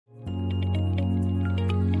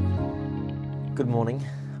Good morning,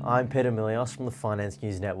 I'm Peter Milios from the Finance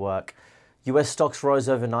News Network. US stocks rose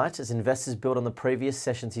overnight as investors built on the previous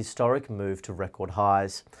session's historic move to record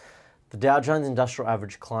highs. The Dow Jones Industrial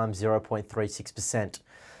Average climbed 0.36%.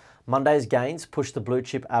 Monday's gains pushed the blue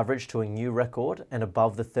chip average to a new record and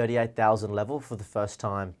above the 38,000 level for the first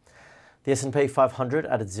time. The S&P 500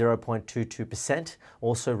 added 0.22%,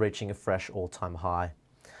 also reaching a fresh all-time high.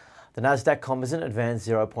 The Nasdaq Composite advanced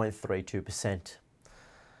 0.32%.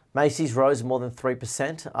 Macy's rose more than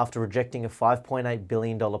 3% after rejecting a $5.8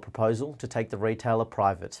 billion proposal to take the retailer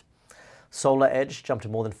private. SolarEdge jumped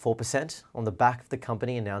more than 4% on the back of the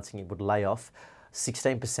company announcing it would lay off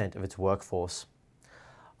 16% of its workforce.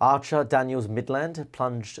 Archer Daniels Midland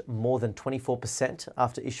plunged more than 24%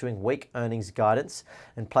 after issuing weak earnings guidance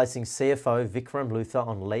and placing CFO Vikram Luthar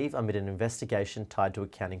on leave amid an investigation tied to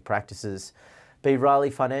accounting practices. B. Riley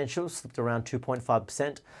Financial slipped around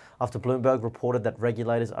 2.5% after Bloomberg reported that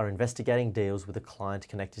regulators are investigating deals with a client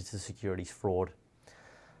connected to securities fraud.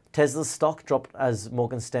 Tesla's stock dropped as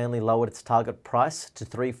Morgan Stanley lowered its target price to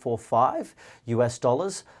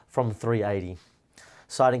 $345 from $380,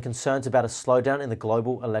 citing concerns about a slowdown in the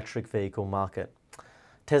global electric vehicle market.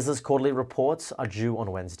 Tesla's quarterly reports are due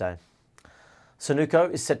on Wednesday.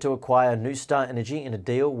 Sunoco is set to acquire NuStar Energy in a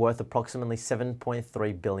deal worth approximately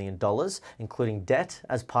 $7.3 billion, including debt,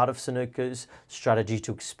 as part of Sunoco's strategy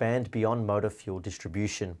to expand beyond motor fuel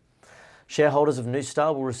distribution. Shareholders of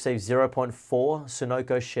NuStar will receive 0.4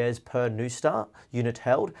 Sunoco shares per NuStar unit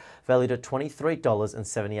held, valued at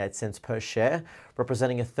 $23.78 per share,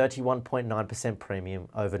 representing a 31.9% premium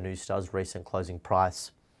over NuStar's recent closing price.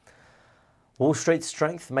 Wall Street's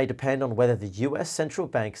strength may depend on whether the US central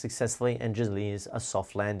bank successfully engineers a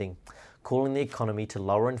soft landing, cooling the economy to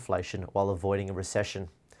lower inflation while avoiding a recession.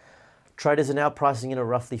 Traders are now pricing in a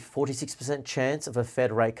roughly 46% chance of a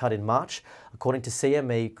Fed rate cut in March, according to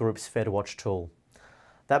CME Group's FedWatch tool.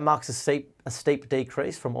 That marks a steep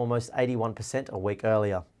decrease from almost 81% a week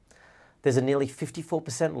earlier. There's a nearly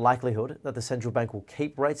 54% likelihood that the central bank will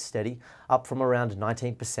keep rates steady, up from around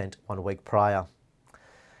 19% 1 week prior.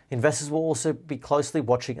 Investors will also be closely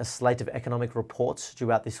watching a slate of economic reports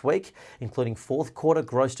throughout this week, including fourth quarter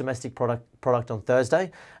gross domestic product on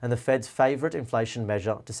Thursday and the Fed's favourite inflation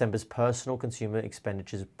measure, December's Personal Consumer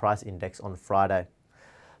Expenditures Price Index on Friday.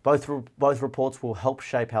 Both reports will help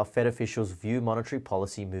shape how Fed officials view monetary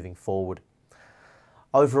policy moving forward.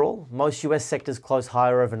 Overall, most US sectors closed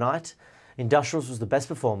higher overnight. Industrials was the best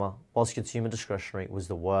performer, whilst consumer discretionary was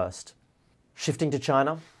the worst. Shifting to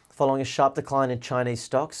China. Following a sharp decline in Chinese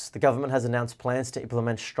stocks, the government has announced plans to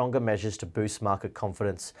implement stronger measures to boost market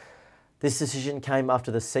confidence. This decision came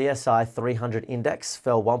after the CSI 300 index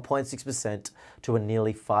fell 1.6% to a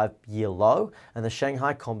nearly 5-year low, and the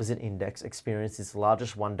Shanghai Composite Index experienced its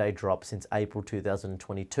largest one-day drop since April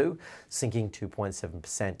 2022, sinking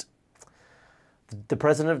 2.7%. The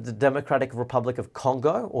President of the Democratic Republic of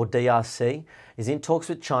Congo, or DRC, is in talks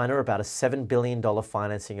with China about a $7 billion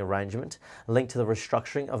financing arrangement linked to the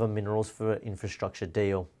restructuring of a minerals for infrastructure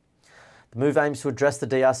deal. The move aims to address the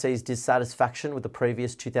DRC's dissatisfaction with the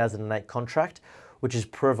previous 2008 contract, which has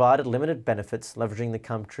provided limited benefits leveraging the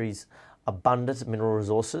country's abundant mineral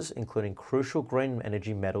resources, including crucial green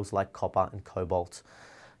energy metals like copper and cobalt.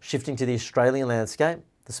 Shifting to the Australian landscape,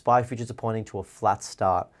 the SPI futures are pointing to a flat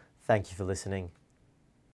start. Thank you for listening.